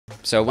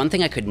So one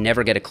thing I could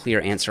never get a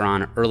clear answer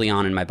on early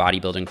on in my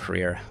bodybuilding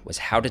career was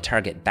how to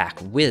target back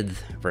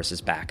width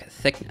versus back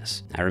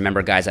thickness. I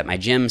remember guys at my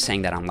gym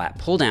saying that on lat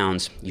pull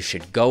downs, you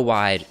should go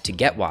wide to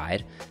get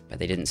wide, but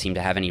they didn't seem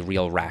to have any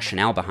real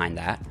rationale behind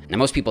that. Now,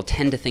 most people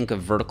tend to think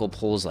of vertical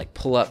pulls like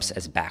pull-ups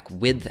as back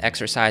width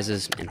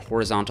exercises and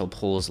horizontal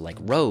pulls like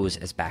rows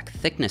as back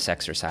thickness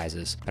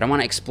exercises, but I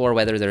want to explore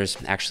whether there's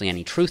actually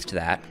any truth to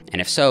that, and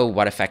if so,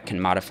 what effect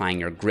can modifying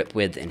your grip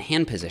width and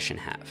hand position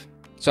have?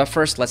 So at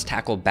first, let's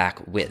tackle back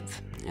width.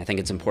 I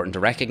think it's important to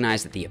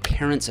recognize that the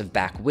appearance of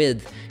back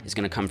width is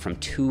going to come from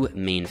two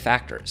main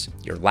factors: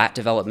 your lat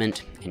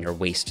development and your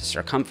waist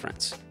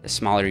circumference. The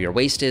smaller your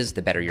waist is,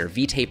 the better your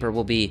V-taper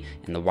will be,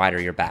 and the wider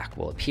your back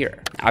will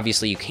appear. Now,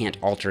 obviously, you can't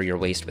alter your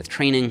waist with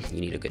training.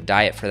 You need a good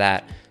diet for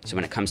that. So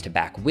when it comes to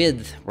back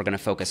width, we're going to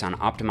focus on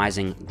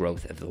optimizing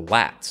growth of the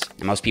lats.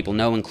 And most people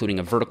know including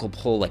a vertical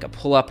pull like a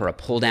pull-up or a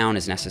pull-down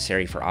is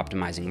necessary for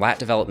optimizing lat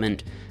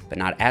development, but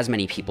not as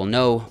many people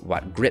know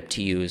what grip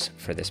to use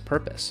for this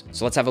purpose.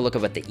 So let's have a look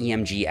at what the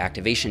EMG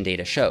activation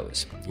data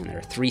shows. And there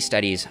are 3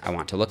 studies I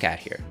want to look at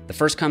here. The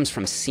first comes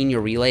from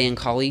Senior Relay and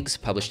colleagues,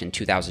 published in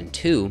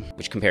 2002,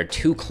 which compared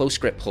 2 close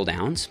grip pull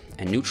downs,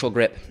 a neutral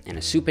grip and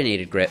a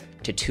supinated grip,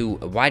 to 2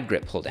 wide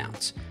grip pull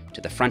downs, to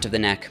the front of the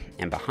neck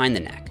and behind the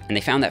neck. And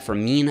they found that for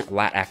mean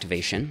lat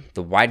activation,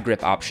 the wide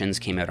grip options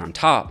came out on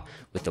top,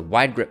 with the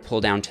wide grip pull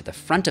down to the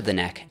front of the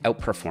neck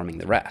outperforming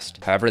the rest.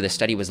 However, the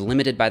study was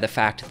limited by the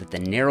fact that the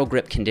narrow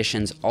grip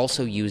conditions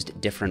also used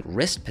different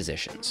wrist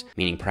positions,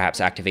 meaning perhaps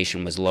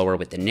activation was lower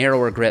with the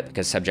narrower grip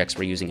because subjects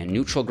were using a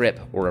neutral grip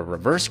or a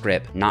reverse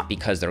grip, not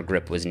because their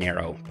grip was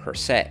narrow per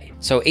se.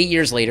 So 8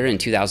 years later, in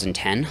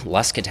 2010,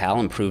 Lusk et al.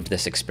 Improved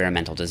this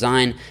experimental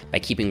design by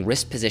keeping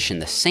wrist position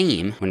the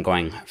same when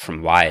going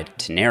from wide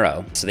to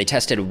narrow. So they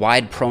tested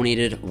wide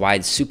pronated,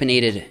 wide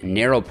supinated,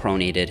 narrow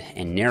pronated,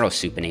 and narrow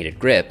supinated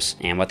grips,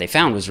 and what they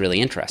found was really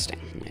interesting.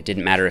 It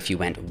didn't matter if you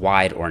went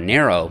wide or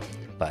narrow,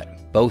 but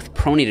both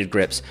pronated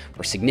grips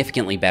were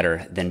significantly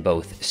better than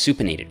both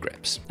supinated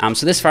grips.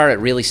 So this far, it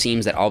really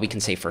seems that all we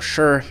can say for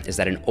sure is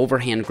that an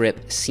overhand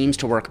grip seems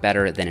to work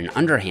better than an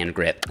underhand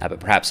grip, but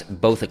perhaps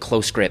both a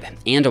close grip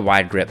and a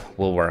wide grip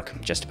will work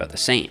just about the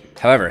same.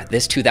 However,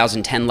 this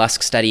 2010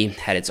 Lusk study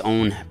had its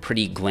own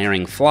pretty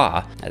glaring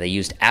flaw. They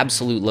used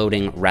absolute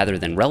loading rather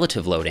than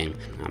relative loading,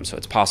 so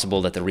it's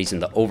possible that the reason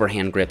the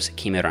overhand grips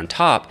came out on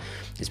top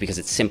is because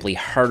it's simply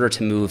harder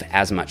to move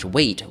as much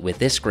weight with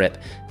this grip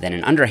than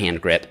an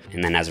underhand grip,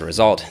 and then as a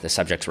result, the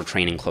subjects were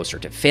training closer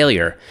to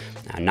failure,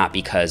 not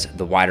because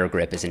the wider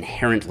grip is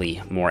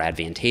inherently more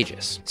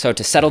advantageous. So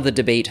to settle the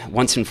debate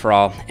once and for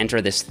all, enter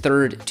this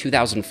third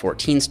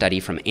 2014 study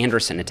from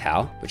Anderson et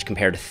al., which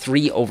compared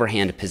 3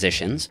 overhand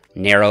positions: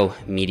 narrow,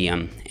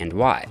 medium, and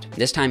wide.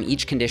 This time,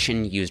 each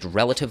condition used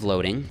relative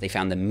loading. They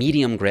found the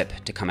medium grip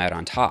to come out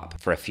on top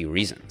for a few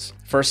reasons.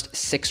 First,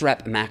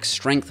 6-rep max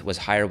strength was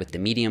higher with the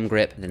medium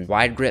grip than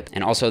wide grip,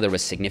 and also there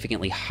was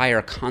significantly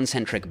higher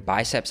concentric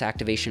biceps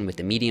activation with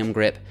the medium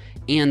grip,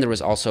 and there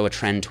was also a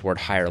trend toward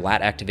higher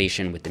lat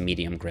activation with the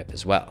medium grip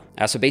as well.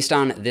 So based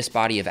on this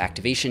body of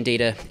activation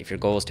data, if your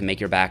goal is to make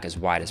your back as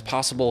wide as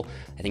possible,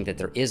 I think that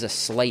there is a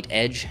slight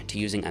edge to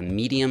using a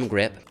medium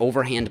grip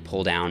overhand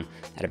pull down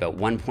at about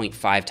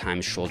 1.5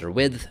 times shoulder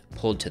width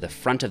pulled to the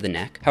front of the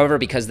neck. However,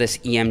 because this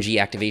EMG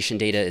activation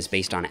data is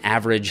based on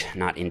average,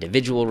 not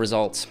individual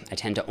results, I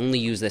tend to only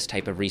use this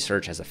type of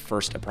research as a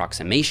first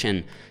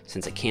approximation,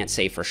 since it can't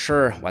say for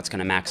sure what's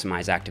going to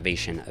maximize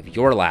activation of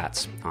your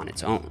lats on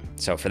its own.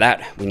 So for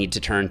that, we need to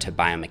turn to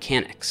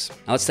biomechanics.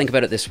 Now let's think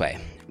about it this way.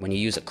 When you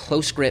use a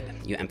close grip,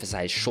 you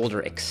emphasize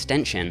shoulder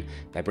extension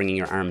by bringing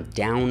your arm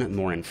down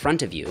more in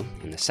front of you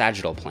in the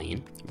sagittal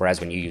plane, whereas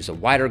when you use a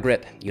wider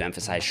grip, you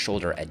emphasize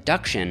shoulder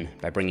adduction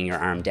by bringing your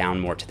arm down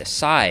more to the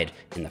side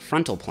in the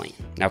frontal plane.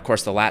 Now, of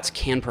course, the lats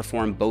can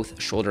perform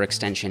both shoulder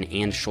extension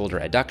and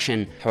shoulder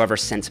adduction. However,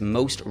 since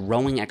most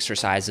rowing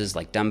exercises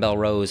like dumbbell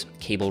rows,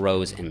 cable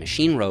rows, and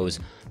machine rows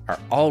are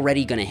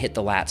already going to hit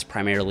the lats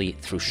primarily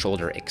through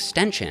shoulder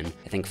extension,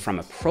 I think from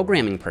a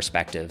programming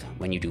perspective,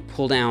 when you do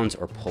pull downs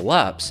or pull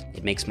ups,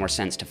 it makes more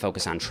sense to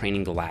focus on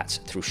training the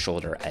lats through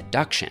shoulder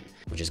adduction,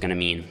 which is going to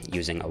mean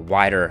using a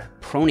wider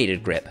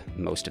pronated grip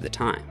most of the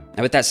time.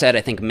 Now, with that said,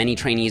 I think many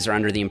trainees are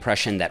under the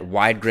impression that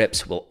wide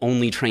grips will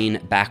only train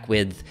back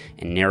width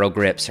and narrow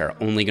grips are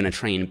only going to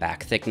train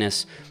back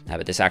thickness,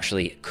 but this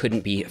actually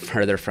couldn't be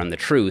further from the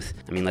truth.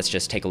 I mean, let's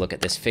just take a look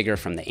at this figure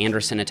from the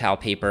Anderson et al.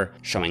 Paper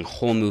showing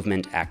whole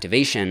movement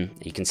activation.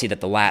 You can see that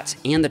the lats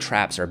and the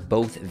traps are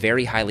both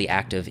very highly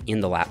active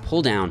in the lat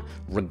pull down,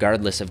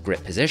 regardless of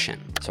grip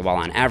position. So while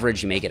on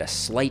average you may get a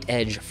slight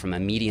edge from a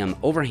medium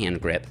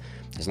overhand grip,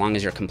 as long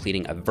as you're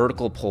completing a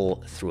vertical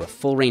pull through a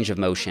full range of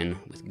motion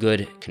with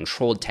good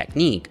controlled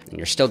technique, then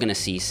you're still going to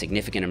see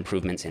significant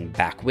improvements in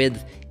back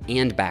width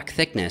and back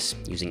thickness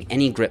using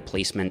any grip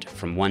placement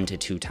from 1 to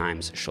 2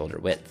 times shoulder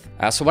width.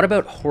 So what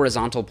about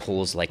horizontal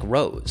pulls like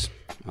rows?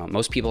 Well,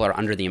 most people are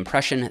under the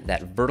impression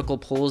that vertical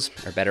pulls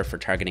are better for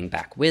targeting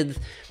back width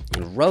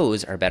and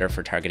rows are better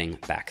for targeting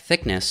back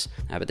thickness,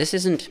 but this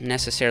isn't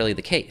necessarily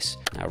the case.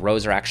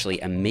 Rows are actually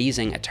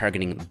amazing at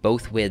targeting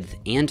both width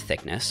and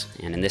thickness,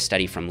 and in this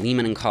study from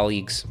Lehman and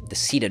colleagues, the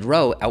seated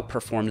row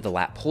outperformed the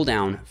lat pull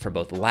down for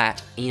both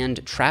lat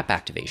and trap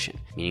activation,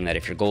 meaning that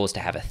if your goal is to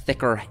have a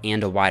thicker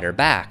and a wider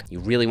back, you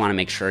really want to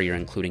make sure you're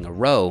including a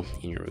row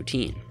in your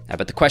routine.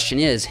 But the question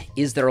is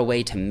there a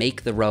way to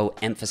make the row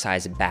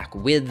emphasize back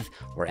width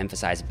or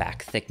emphasize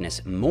back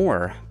thickness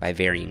more by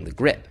varying the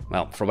grip?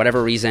 Well, for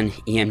whatever reason,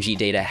 EMG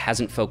data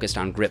hasn't focused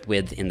on grip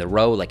width in the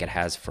row like it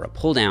has for a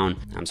pull down,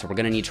 so we're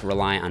gonna need to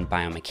rely on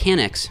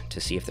biomechanics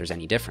to see if there's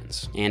any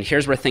difference. And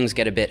here's where things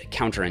get a bit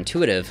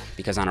counterintuitive,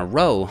 because on a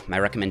row, my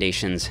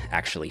recommendations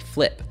actually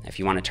flip. If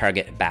you want to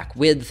target back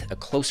width, a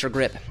closer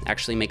grip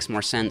actually makes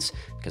more sense,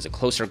 because a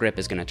closer grip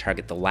is gonna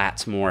target the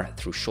lats more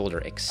through shoulder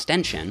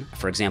extension.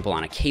 For example,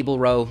 on a cable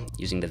row,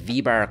 using the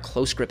V-bar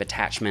close grip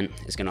attachment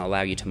is going to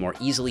allow you to more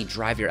easily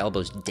drive your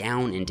elbows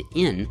down and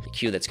in, a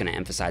cue that's going to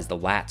emphasize the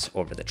lats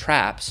over the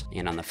traps.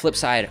 And on the flip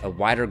side, a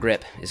wider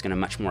grip is going to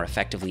much more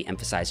effectively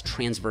emphasize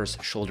transverse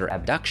shoulder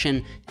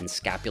abduction and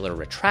scapular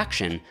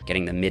retraction,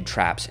 getting the mid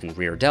traps and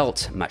rear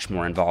delts much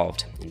more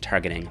involved in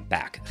targeting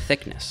back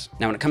thickness.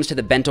 Now, when it comes to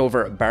the bent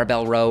over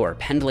barbell row or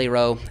pendlay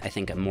row, I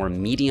think a more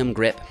medium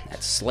grip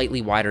that's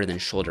slightly wider than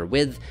shoulder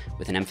width,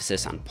 with an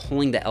emphasis on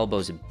pulling the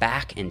elbows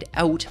back and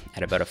out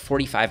at about a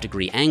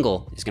 45-degree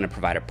angle, is going to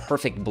provide a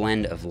perfect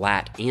blend of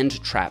lat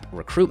and trap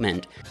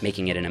recruitment,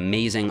 making it an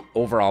amazing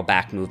overall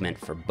back movement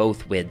for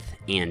both width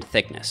and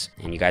thickness.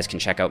 And you guys can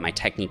check out my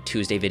Technique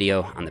Tuesday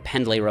video on the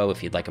pendlay row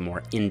if you'd like a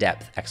more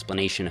in-depth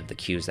explanation of the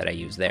cues that I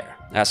use there.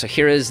 So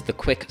here is the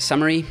quick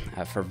summary.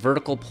 For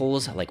vertical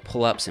pulls like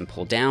pull-ups and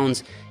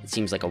pull-downs, it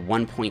seems like a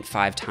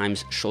 1.5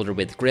 times shoulder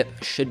width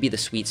grip should be the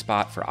sweet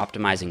spot for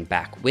optimizing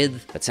back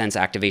width, but since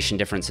activation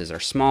differences are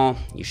small,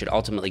 you should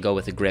ultimately go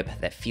with a grip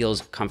that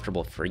feels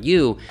comfortable for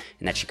you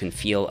and that you can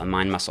feel a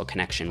mind-muscle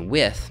connection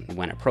with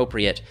when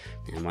appropriate,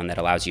 and one that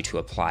allows you to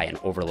apply an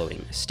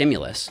overloading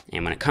stimulus.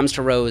 And when it comes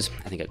to rows,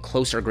 I think a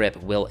closer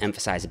grip will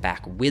emphasize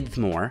back width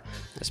more,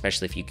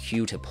 especially if you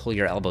cue to pull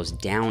your elbows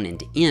down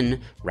and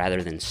in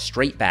rather than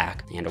straight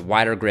back, and a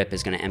wider grip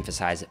is going to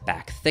emphasize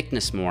back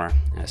thickness more,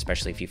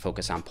 especially if you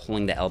focus on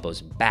pulling the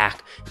elbows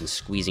back and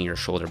squeezing your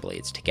shoulder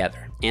blades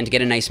together. And to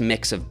get a nice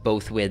mix of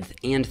both width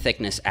and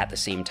thickness at the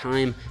same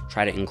time,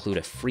 try to include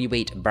a free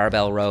weight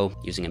barbell row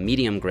using a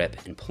medium grip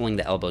and pulling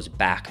the elbows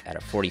back at a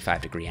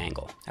 45-degree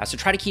angle. So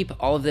try to keep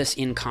all of this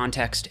in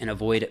context and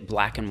avoid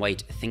black and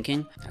white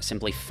thinking.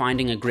 Simply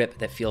finding a grip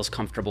that feels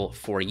comfortable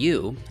for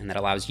you and that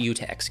allows you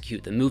to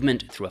execute the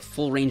movement through a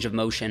full range of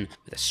motion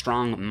with a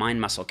strong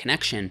mind-muscle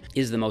connection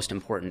is the most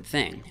important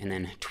thing. And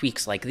then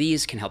tweaks like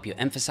these can help you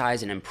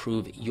emphasize and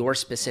improve your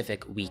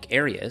specific weak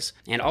areas.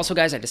 And also,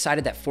 guys, I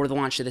decided that for the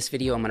launch of this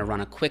video, I'm going to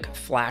run a quick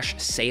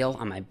flash sale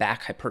on my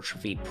back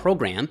hypertrophy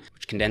program,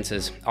 which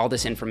condenses all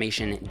this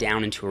information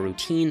down into a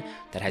routine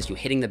that has you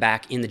hitting the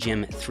back in the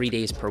gym 3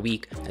 days per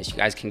week. As you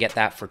guys can get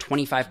that for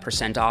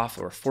 25% off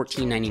or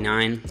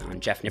 $14.99 on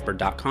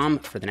jeffnippard.com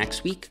for the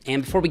next week.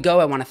 And before we go,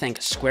 I want to thank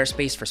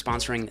Squarespace for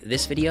sponsoring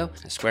this video.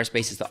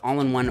 Squarespace is the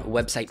all-in-one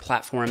website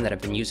platform that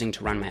I've been using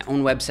to run my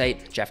own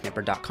website,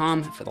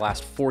 jeffnippard.com, for the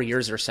last 4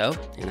 years or so.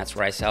 And that's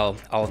where I sell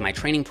all of my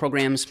training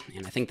programs.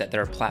 And I think that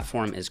their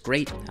platform is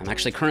great. I'm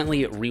actually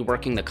currently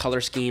reworking the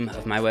color scheme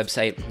of my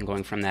website. I'm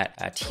going from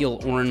that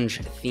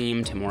teal-orange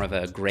theme to more of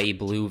a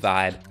gray-blue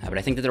vibe. But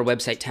I think that their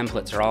website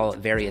templates are all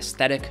very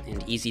aesthetic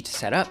and easy to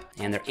set up.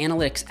 And their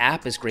analytics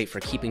app is great for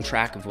keeping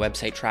track of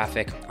website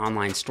traffic,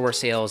 online store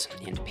sales,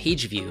 and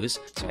page views.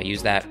 So I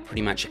use that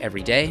pretty much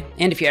every day.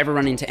 And if you ever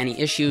run into any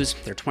issues,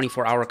 their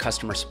 24-hour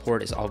customer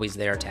support is always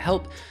there to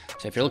help.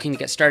 So if you're looking to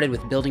get started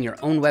with building your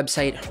own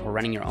website or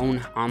running your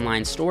own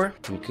online store,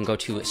 you can go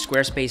to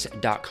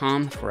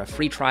squarespace.com for a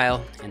free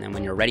trial. And then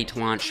when you're ready to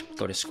launch,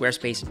 go to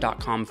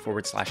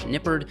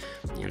squarespace.com/Nippard.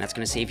 And that's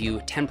going to save you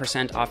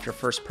 10% off your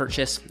first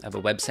purchase of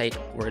a website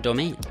or a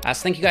domain. So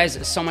thank you guys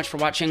so much for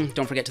watching.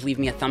 Don't forget to leave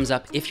me a thumbs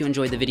up if you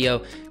enjoyed the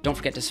video. Don't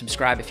forget to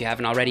subscribe if you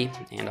haven't already.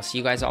 And I'll see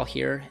you guys all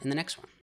here in the next one.